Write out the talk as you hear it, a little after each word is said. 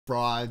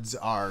frauds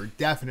are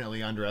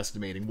definitely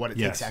underestimating what it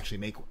takes to actually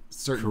make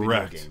certain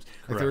video games.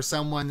 Like there was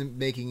someone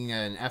making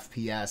an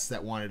FPS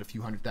that wanted a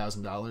few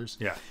 $100,000.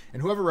 Yeah.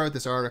 And whoever wrote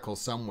this article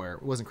somewhere,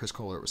 it wasn't Chris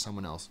Kohler, it was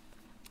someone else.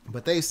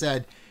 But they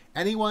said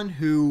anyone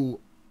who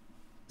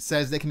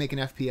says they can make an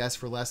FPS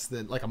for less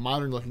than, like a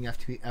modern looking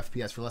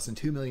FPS for less than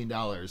 $2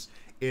 million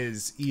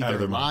is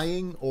either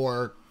lying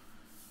or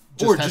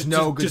just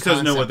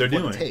doesn't know what they're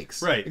doing. It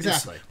takes. Right.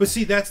 Exactly. But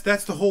see, that's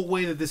the whole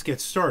way that this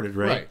gets started,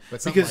 right? Right.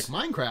 But something like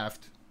Minecraft.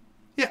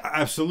 Yeah,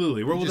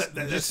 absolutely. Well,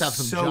 that's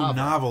so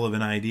novel of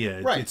an idea.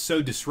 Right. It's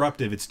so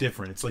disruptive. It's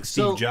different. It's like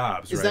Steve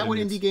Jobs. Is that what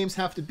indie games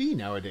have to be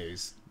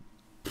nowadays?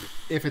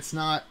 If it's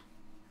not,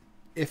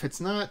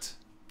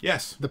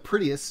 yes, the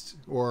prettiest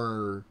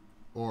or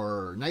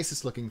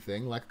nicest looking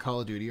thing like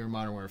Call of Duty or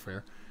Modern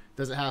Warfare,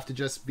 does it have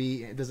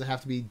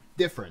to be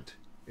different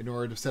in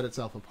order to set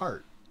itself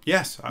apart?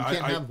 Yes, you can't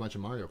have a bunch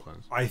of Mario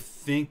clones. I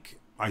think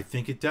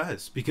it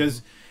does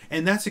because,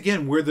 and that's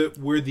again where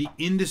the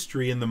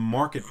industry and the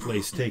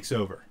marketplace takes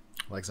over.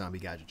 Like Zombie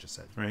Gadget just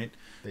said, right?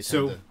 They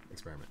tend to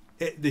experiment.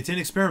 It's an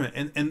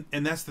experiment,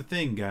 and that's the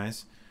thing,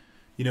 guys.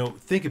 You know,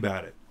 think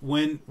about it.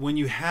 When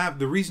you have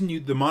the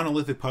reason the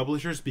monolithic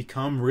publishers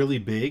become really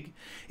big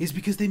is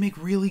because they make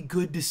really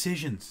good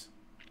decisions.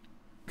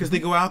 Because they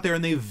go out there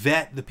and they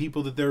vet the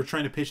people that they're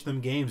trying to pitch them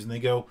games, and they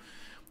go,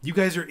 "You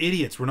guys are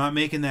idiots. We're not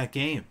making that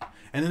game."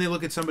 And then they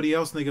look at somebody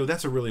else and they go,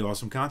 "That's a really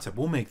awesome concept.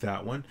 We'll make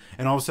that one."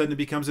 And all of a sudden it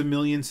becomes a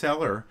million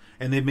seller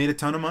and they've made a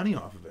ton of money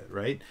off of it,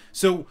 right?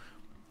 So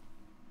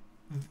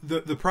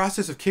the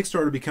process of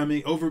Kickstarter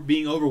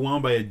being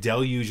overwhelmed by a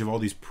deluge of all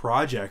these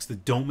projects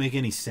that don't make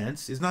any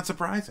sense is not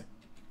surprising.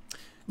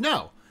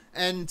 No.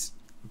 And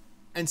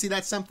see,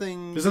 that's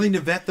something... There's nothing to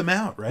vet them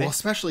out, right? Well,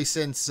 especially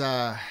since,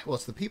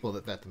 it's the people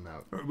that vet them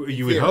out.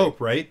 You would hope,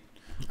 right?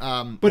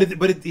 But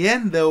at the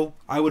end, though,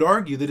 I would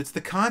argue that it's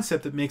the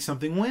concept that makes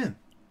something win.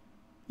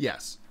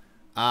 Yes.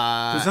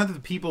 It's not that the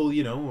people,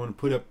 want to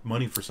put up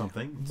money for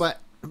something. But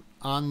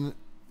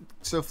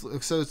so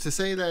to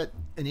say that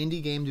an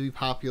indie game to be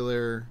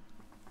popular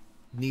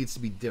needs to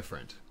be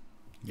different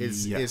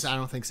is I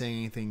don't think saying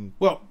anything.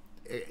 Well,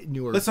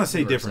 newer. Let's not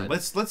say different.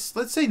 Let's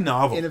say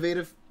novel.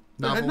 Innovative.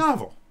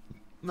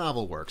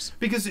 Novel works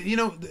because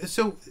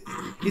so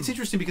it's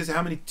interesting because of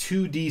how many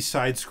 2D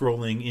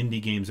side-scrolling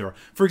indie games there are.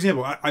 For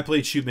example, I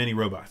played Shoot Many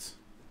Robots.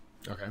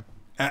 Okay.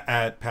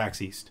 At PAX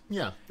East.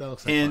 Yeah, that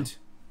looks like fun.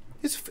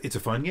 It's a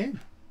fun game,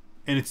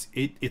 and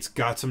it's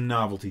got some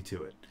novelty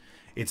to it.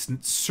 It's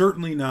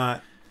certainly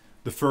not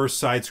the first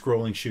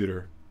side-scrolling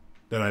shooter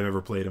that I've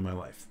ever played in my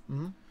life.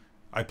 Mm-hmm.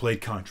 I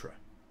played Contra.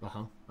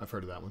 I've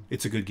heard of that one.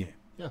 It's a good game.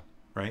 Yeah.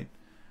 Right.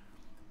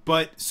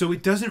 But so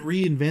it doesn't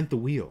reinvent the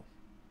wheel.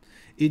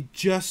 It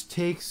just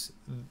takes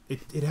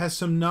it has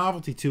some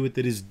novelty to it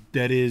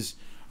that is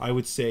I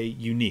would say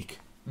unique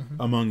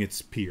among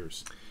its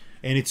peers,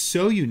 and it's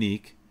so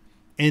unique.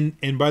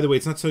 And by the way,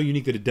 it's not so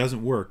unique that it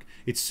doesn't work.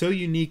 It's so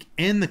unique,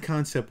 and the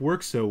concept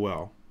works so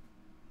well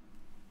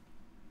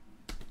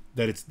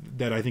that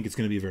I think it's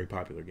going to be a very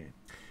popular game.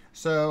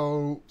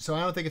 So I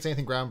don't think it's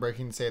anything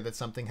groundbreaking to say that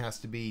something has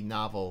to be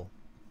novel,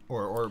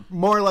 or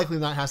more likely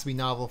than not has to be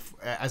novel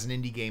as an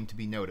indie game to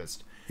be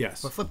noticed.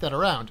 Yes. But flip that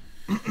around.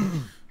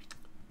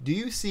 Do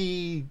you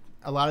see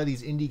a lot of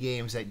these indie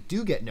games that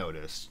do get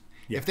noticed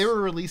if they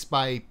were released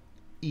by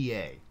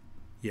EA?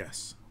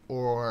 Yes.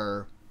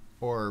 Or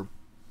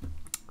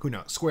who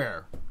knows,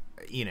 Square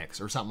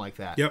Enix or something like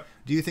that. Yep.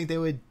 Do you think they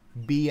would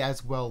be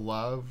as well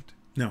loved?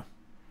 No.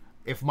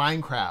 If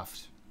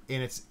Minecraft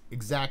in its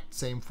exact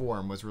same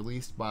form was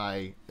released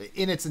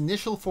in its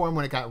initial form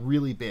when it got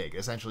really big,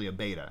 essentially a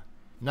beta,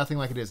 nothing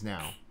like it is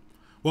now.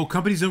 Well,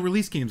 companies don't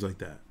release games like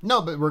that.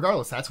 No, but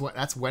regardless, that's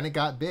when it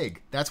got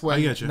big. That's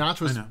when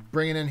Notch was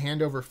bringing in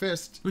hand over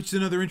fist. Which is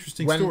another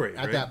interesting story.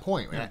 At that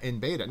point, in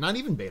beta. Not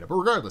even beta, but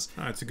regardless.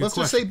 It's a good Let's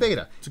question. just say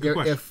beta. It's a good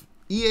question. If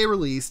EA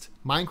released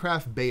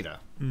Minecraft beta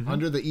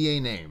under the EA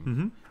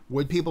name,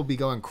 would people be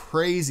going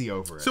crazy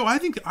over it? So I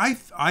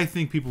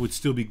think people would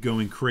still be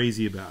going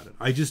crazy about it.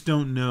 I just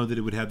don't know that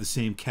it would have the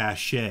same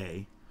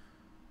cachet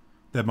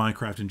that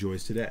Minecraft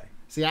enjoys today.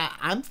 See,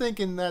 I'm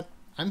thinking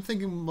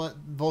what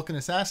Vulcan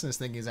Assassin is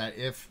thinking is that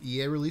if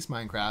EA released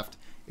Minecraft,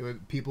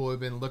 people would have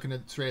been looking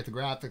straight at the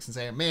graphics and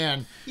saying,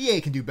 "Man, EA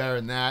can do better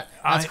than that.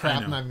 That's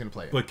crap. I'm not even going to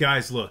play it." But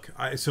guys, look,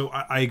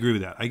 I agree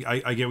with that.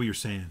 I get what you're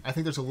saying. I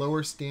think there's a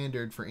lower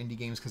standard for indie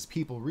games because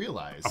people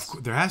realize of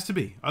course, there has to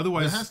be.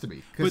 Otherwise, there has to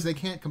be because they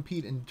can't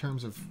compete in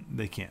terms of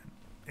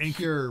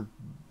pure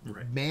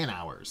man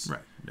hours.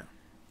 Right. No.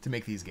 To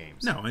make these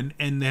games. No,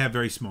 and they have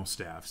very small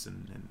staffs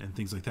and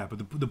things like that.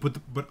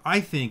 But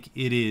I think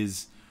it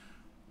is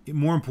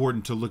more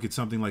important to look at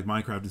something like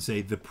Minecraft and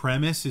say the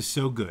premise is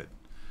so good,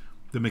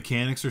 the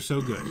mechanics are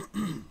so good,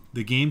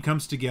 the game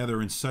comes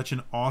together in such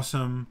an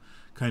awesome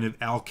kind of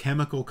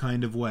alchemical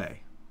kind of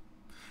way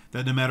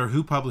that no matter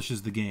who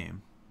publishes the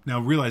game, now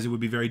realize it would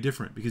be very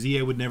different because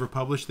EA would never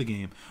publish the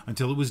game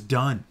until it was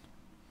done.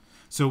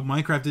 So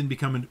Minecraft didn't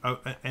become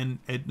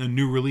a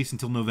new release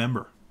until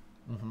November,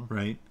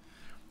 right?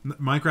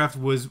 Minecraft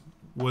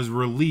was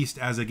released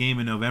as a game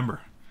in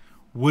November.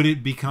 Would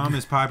it become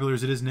as popular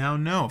as it is now?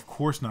 No, of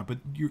course not. But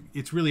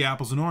it's really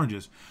apples and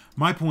oranges.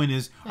 My point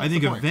is, I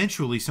think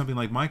eventually something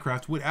like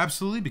Minecraft would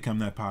absolutely become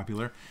that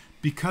popular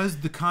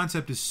because the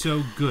concept is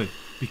so good.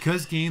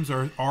 Because games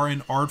are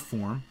an art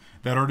form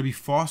that are to be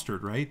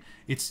fostered, right?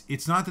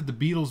 It's not that the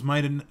Beatles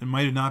might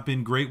have not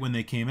been great when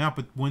they came out,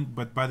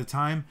 but by the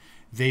time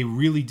they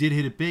really did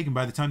hit it big, and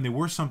by the time they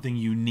were something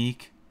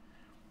unique,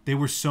 they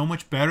were so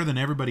much better than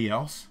everybody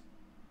else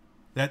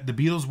that the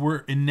Beatles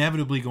were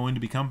inevitably going to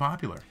become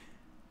popular.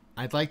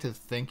 I'd like to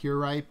think you're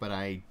right, but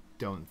I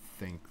don't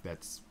think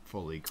that's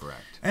fully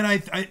correct.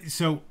 And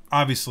so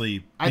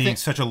obviously, being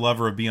such a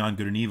lover of Beyond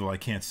Good and Evil, I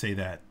can't say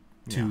that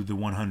to the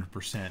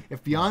 100%.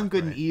 If Beyond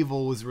Good and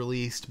Evil was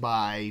released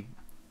by,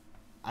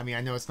 I mean,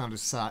 I know it's not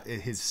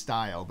his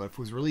style, but if it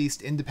was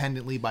released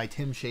independently by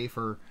Tim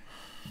Schafer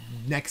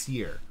next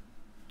year,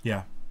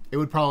 yeah, it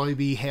would probably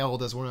be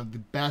hailed as one of the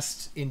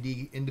best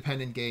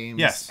independent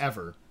games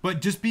ever.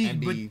 But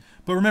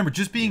but remember,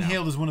 just being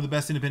hailed as one of the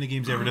best independent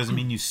games ever doesn't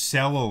mean you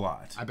sell a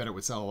lot. I bet it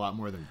would sell a lot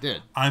more than it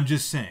did. I'm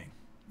just saying.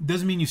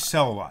 Doesn't mean you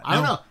sell a lot. I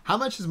don't know. How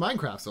much has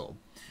Minecraft sold?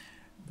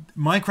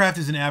 Minecraft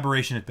is an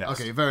aberration at best.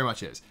 Okay, it very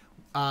much is.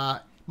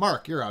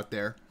 Mark, you're out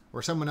there,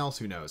 or someone else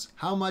who knows.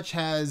 How much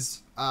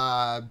has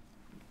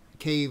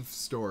Cave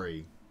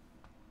Story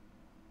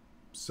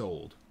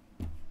sold?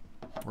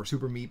 Or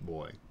Super Meat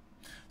Boy?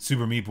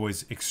 Super Meat Boy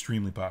is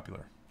extremely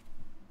popular.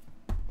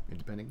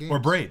 Independent games. Or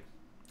Braid.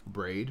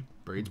 Braid's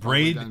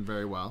probably done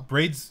very well.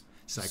 Braid's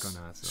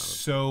Psychonauts.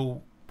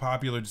 So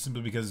popular just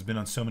simply because it's been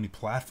on so many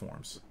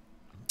platforms.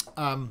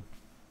 I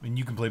mean,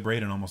 you can play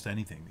Braid on almost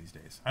anything these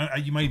days.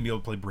 You might even be able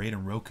to play Braid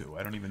on Roku.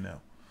 I don't even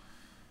know.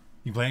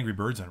 You can play Angry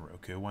Birds on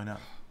Roku. Why not?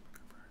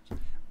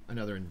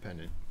 Another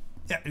independent.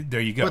 Yeah,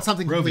 there you go. But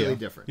something completely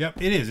different. Yep,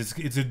 it is.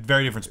 It's a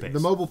very different space. The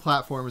mobile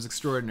platform is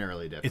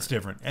extraordinarily different. It's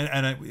different.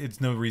 And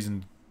it's no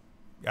reason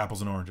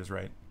apples and oranges,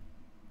 right?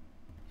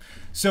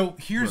 So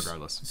here's...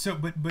 Regardless. So,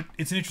 but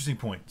it's an interesting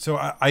point. So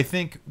I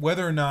think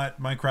whether or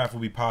not Minecraft will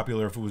be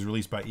popular if it was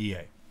released by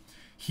EA,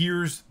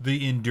 here's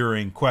the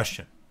enduring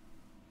question.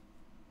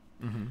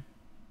 Mm-hmm.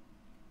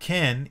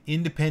 Can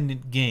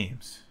independent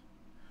games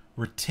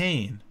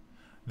retain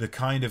the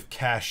kind of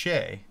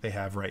cachet they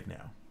have right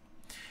now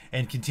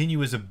and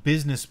continue as a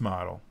business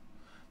model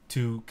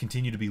to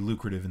continue to be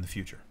lucrative in the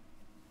future?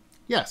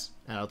 Yes,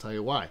 and I'll tell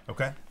you why.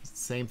 Okay.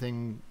 Same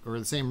thing, or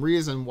the same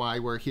reason why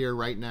we're here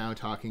right now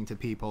talking to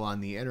people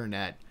on the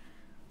internet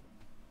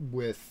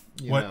with,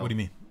 What do you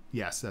mean?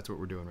 Yes, that's what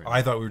we're doing right now.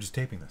 I thought we were just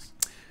taping this.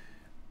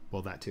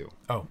 Well, that too.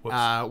 Oh,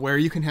 whoops. Where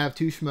you can have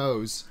two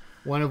schmoes,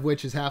 one of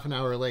which is half an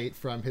hour late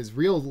from his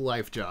real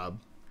life job,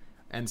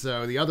 and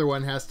so the other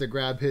one has to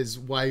grab his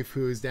wife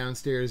who's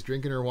downstairs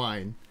drinking her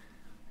wine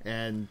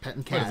and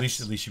petting cats.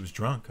 But at least she was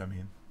drunk. I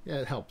mean, yeah,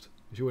 it helped.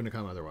 She wouldn't have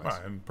come otherwise.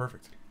 Well, I'm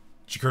perfect.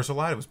 She cursed a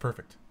lot. It was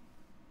perfect.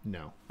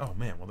 No. Oh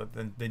man. Well,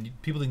 then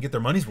people didn't get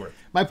their money's worth.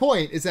 My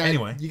point is that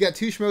anyway, you got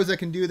two schmoes that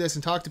can do this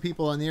and talk to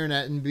people on the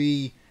internet and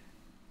be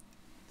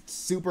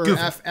super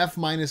F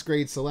minus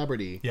grade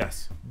celebrity.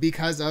 Yes.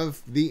 Because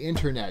of the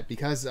internet,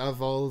 because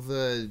of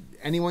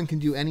anyone can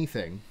do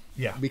anything.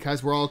 Yeah.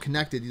 Because we're all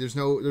connected.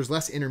 There's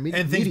less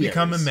intermediate. And things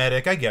become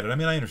mimetic. I get it. I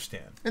mean, I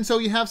understand. And so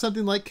you have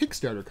something like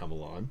Kickstarter come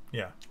along.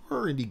 Yeah.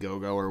 Or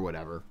Indiegogo or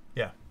whatever.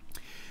 Yeah.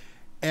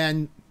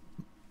 And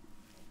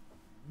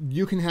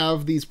you can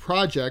have these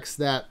projects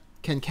that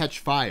can catch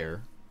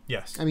fire.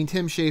 Yes. I mean,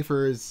 Tim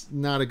Schafer is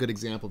not a good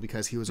example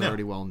because he was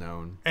already well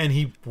known. And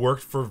he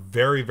worked for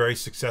very, very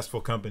successful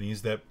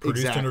companies that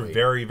produced under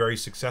very, very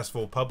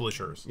successful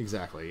publishers.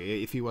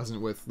 Exactly. If he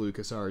wasn't with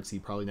LucasArts, he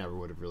probably never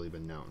would have really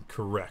been known.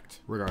 Correct.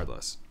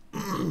 Regardless.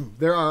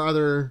 There are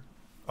other...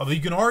 Although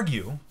you can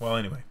argue... Well,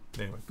 anyway.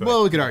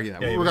 Well, we could argue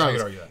that. Yeah,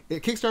 regardless, we could argue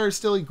that. Kickstarter is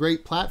still a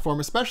great platform,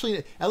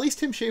 especially... At least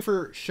Tim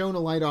Schafer shone a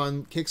light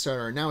on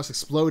Kickstarter, and now it's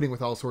exploding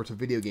with all sorts of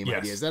video game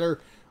ideas that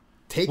are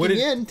taking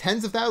in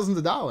tens of thousands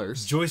of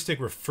dollars. Joystick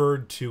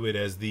referred to it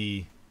as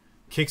the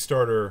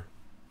Kickstarter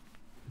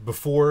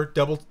before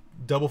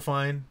Double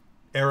Fine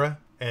era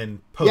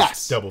and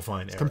post Double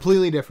Fine era. It's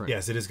completely different.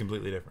 Yes, it is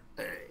completely different.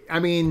 I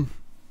mean,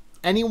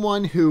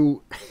 anyone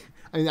who...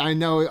 I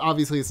know,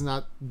 obviously, it's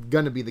not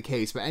going to be the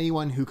case, but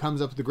anyone who comes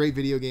up with a great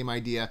video game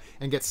idea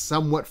and gets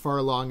somewhat far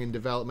along in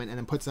development and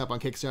then puts it up on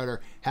Kickstarter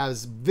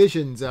has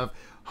visions of,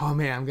 oh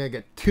man, I'm going to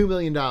get $2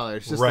 million.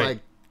 Just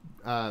like,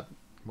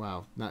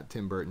 wow, not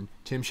Tim Burton,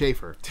 Tim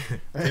Schafer.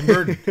 Tim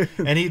Burton.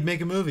 And he'd make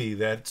a movie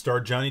that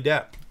starred Johnny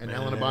Depp. And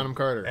Helena Bonham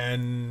Carter.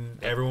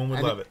 And everyone would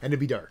love it. And it'd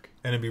be dark.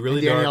 And it'd be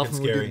really dark and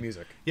scary. Would do the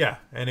music. Yeah,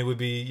 and it would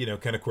be,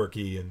 kind of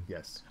quirky. And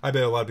yes. I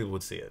bet a lot of people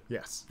would see it.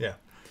 Yes. Yeah.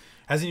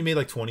 Hasn't he made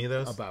like 20 of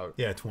those? About.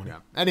 Yeah, 20. Yeah.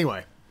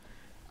 Anyway.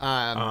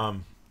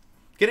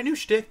 Get a new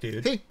shtick,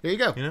 dude. Hey, there you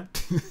go.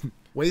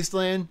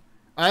 Wasteland.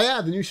 Oh,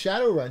 yeah, the new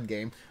Shadowrun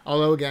game.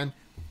 Although, again,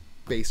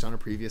 based on a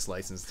previous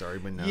license that's already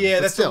been known. Yeah,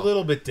 that's still a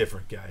little bit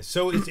different, guys.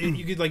 So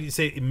you could like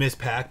say Miss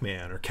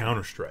Pac-Man or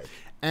Counter-Strike.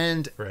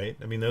 And right?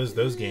 I mean,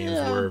 those games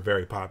were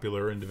very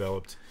popular and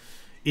developed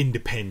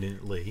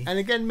independently. And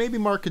again, maybe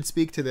Mark could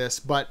speak to this,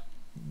 but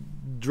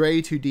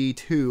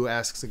Dre2D2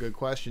 asks a good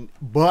question.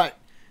 But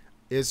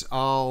is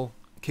all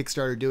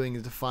Kickstarter doing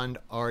is to fund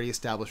already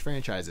established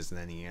franchises? And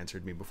then he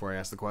answered me before I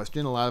asked the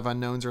question. A lot of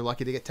unknowns are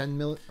lucky to get $10,000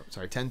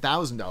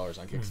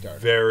 on Kickstarter.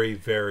 Very,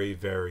 very,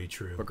 very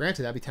true. But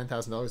granted, that'd be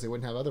 $10,000 they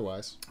wouldn't have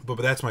otherwise. But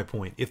that's my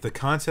point. If the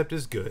concept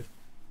is good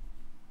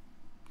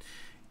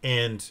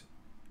and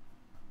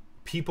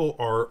people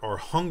are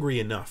hungry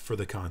enough for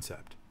the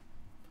concept,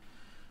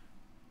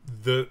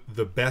 the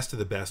best of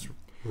the best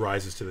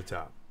rises to the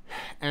top.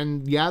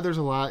 And yeah, there's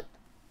a lot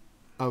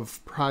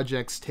of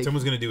projects taking...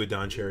 Someone's going to do a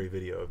Don Cherry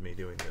video of me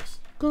doing this.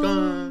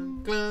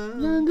 Glun,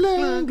 Glun,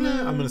 glun, glun.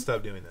 I'm going to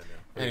stop doing that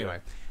now. Anyway.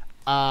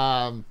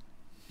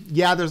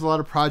 Yeah, there's a lot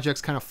of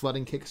projects kind of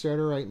flooding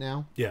Kickstarter right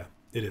now. Yeah,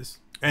 it is.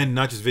 And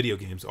not just video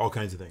games, all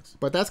kinds of things.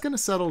 But that's going to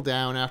settle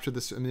down after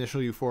this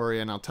initial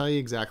euphoria, and I'll tell you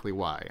exactly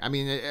why. I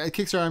mean,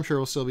 Kickstarter, I'm sure,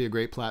 will still be a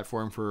great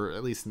platform for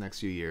at least the next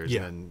few years,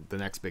 yeah. and the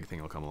next big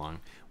thing will come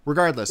along.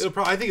 Regardless.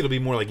 I think it'll be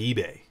more like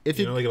eBay. Like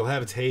it'll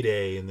have its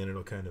heyday, and then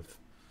it'll kind of...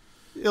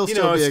 It's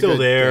still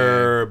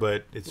there,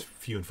 but it's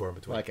few and far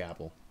between. Like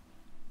Apple.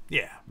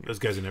 Yeah, those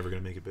guys are never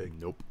going to make it big.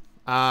 Nope.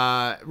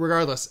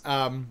 Regardless,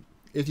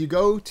 if you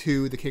go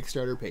to the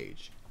Kickstarter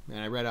page, and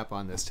I read up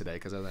on this today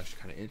because I was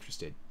actually kind of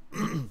interested.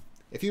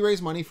 If you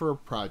raise money for a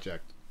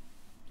project,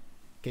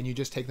 can you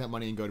just take that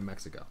money and go to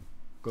Mexico?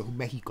 Go to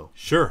Mexico.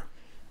 Sure.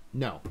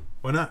 No.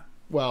 Why not?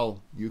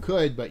 Well, you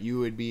could, but you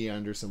would be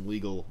under some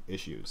legal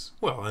issues.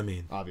 Well, I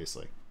mean...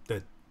 Obviously.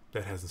 That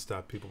hasn't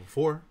stopped people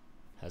before.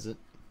 Has it?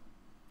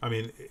 I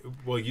mean,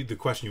 well, the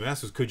question you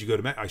asked was, could you go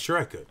to Mexico? Sure,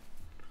 I could.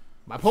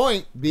 My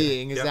point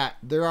being is that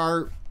there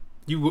are...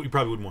 You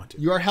probably wouldn't want to.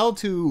 You are held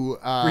to...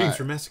 Greetings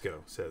from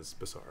Mexico, says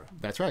Basara.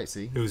 That's right,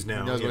 see? Who's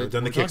now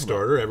done the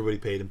Kickstarter. Everybody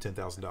paid him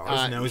 $10,000.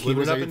 And now he's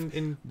living up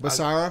in...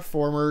 Basara,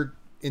 former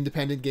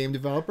independent game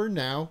developer,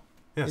 now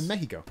in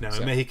Mexico. Now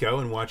in Mexico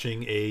and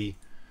watching a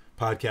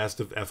podcast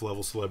of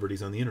F-level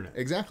celebrities on the internet.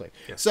 Exactly.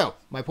 Yes. So,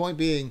 my point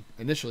being,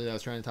 initially, that I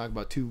was trying to talk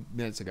about 2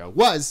 minutes ago,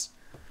 was...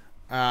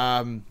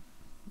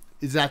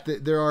 is that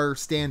there are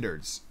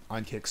standards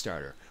on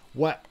Kickstarter.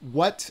 What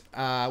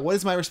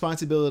is my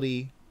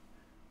responsibility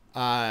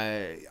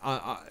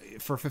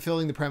for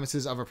fulfilling the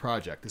premises of a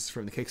project? This is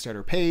from the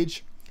Kickstarter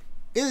page.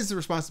 It is the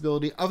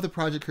responsibility of the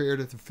project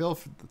creator to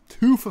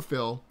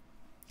fulfill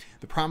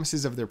the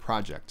promises of their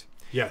project.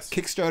 Yes.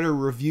 Kickstarter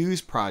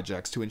reviews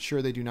projects to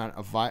ensure they do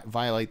not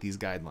violate these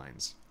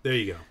guidelines. There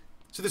you go.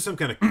 So there's some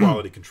kind of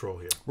quality control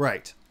here.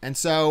 Right. And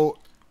so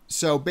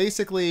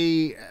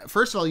basically,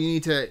 first of all, you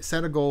need to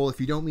set a goal.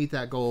 If you don't meet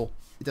that goal,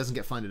 it doesn't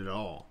get funded at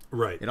all.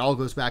 Right. It all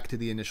goes back to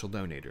the initial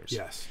donators.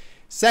 Yes.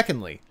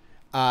 Secondly,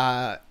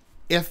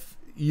 if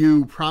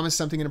you promise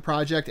something in a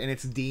project and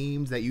it's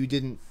deemed that you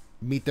didn't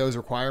meet those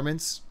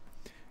requirements,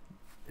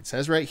 it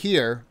says right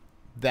here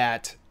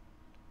that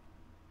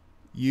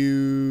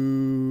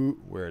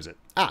where is it?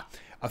 A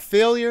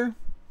failure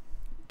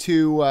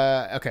to,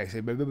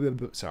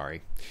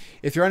 sorry.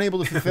 If you're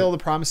unable to fulfill the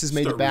promises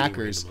made to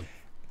backers,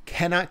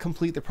 cannot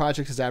complete the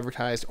project as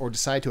advertised, or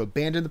decide to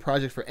abandon the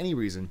project for any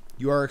reason,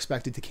 you are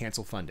expected to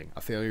cancel funding.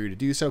 A failure to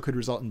do so could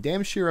result in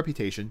damage to your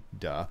reputation,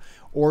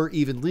 or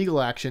even legal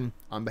action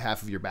on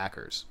behalf of your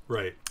backers.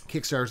 Right.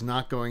 Kickstarter is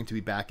not going to be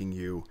backing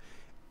you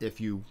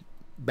if you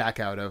back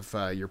out of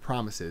your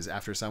promises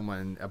after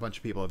a bunch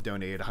of people have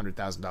donated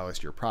 $100,000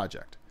 to your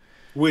project.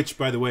 Which,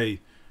 by the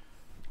way,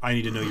 I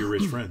need to know your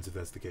rich friends if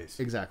that's the case.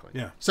 Exactly.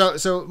 Yeah.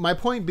 So my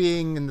point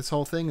being in this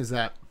whole thing is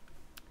that,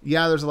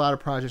 yeah, there's a lot of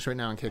projects right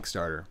now on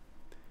Kickstarter,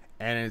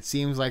 and it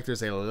seems like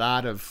there's a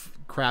lot of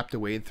crap to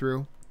wade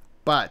through.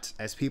 But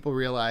as people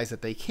realize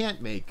that they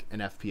can't make an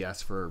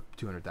FPS for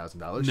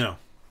 $200,000, no,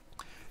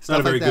 it's not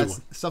a very good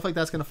one. Stuff like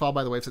that's going to fall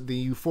by the wayside. The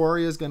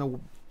euphoria is going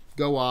to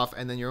go off,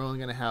 and then you're only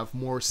going to have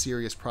more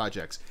serious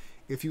projects.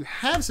 If you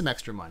have some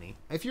extra money,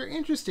 if you're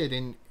interested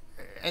in,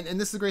 and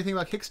this is the great thing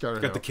about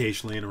Kickstarter, got the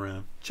cash laying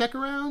around. Check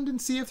around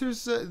and see if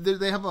there's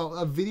they have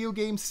a video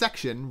game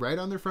section right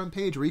on their front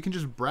page where you can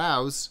just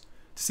browse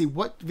to see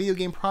what video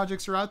game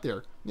projects are out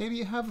there. Maybe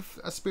you have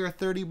a spare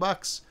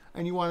 $30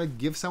 and you want to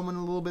give someone a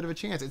little bit of a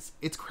chance.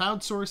 It's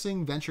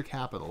crowdsourcing venture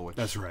capital.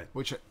 That's right.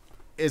 Which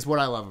is what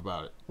I love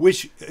about it.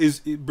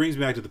 It brings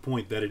me back to the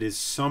point that it is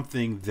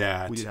something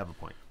that we did have a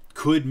point.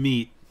 Could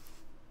meet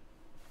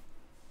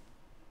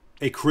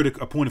a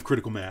point of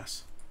critical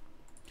mass,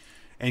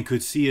 and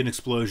could see an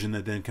explosion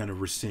that then kind of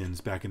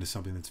rescinds back into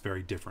something that's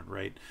very different,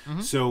 right? Mm-hmm.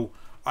 So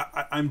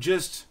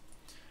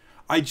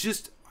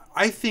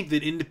I think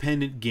that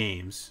independent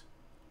games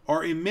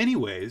are in many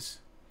ways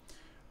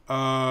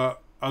a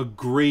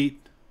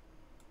great.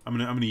 I'm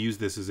gonna use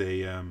this as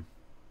a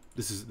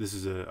this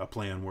is a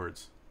play on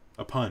words,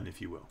 a pun,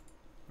 if you will.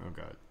 Oh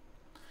God.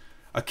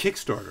 A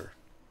Kickstarter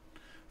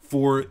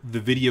for the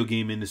video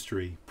game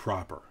industry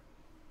proper,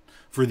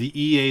 for the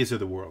EAs of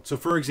the world. So,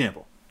 for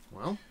example,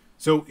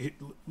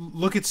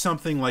 look at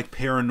something like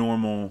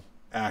Paranormal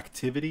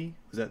Activity.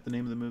 Is that the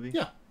name of the movie?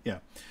 Yeah. Yeah.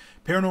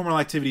 Paranormal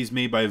Activity is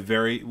made by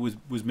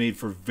was made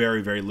for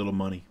very, very little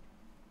money.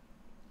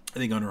 I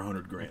think under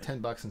 $100,000.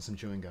 $10 and some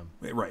chewing gum.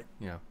 Right.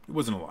 Yeah. It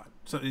wasn't a lot.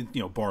 So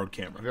borrowed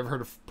camera. Have you ever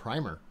heard of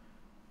Primer?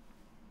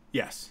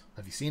 Yes.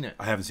 Have you seen it?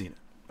 I haven't seen it.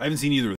 I haven't seen either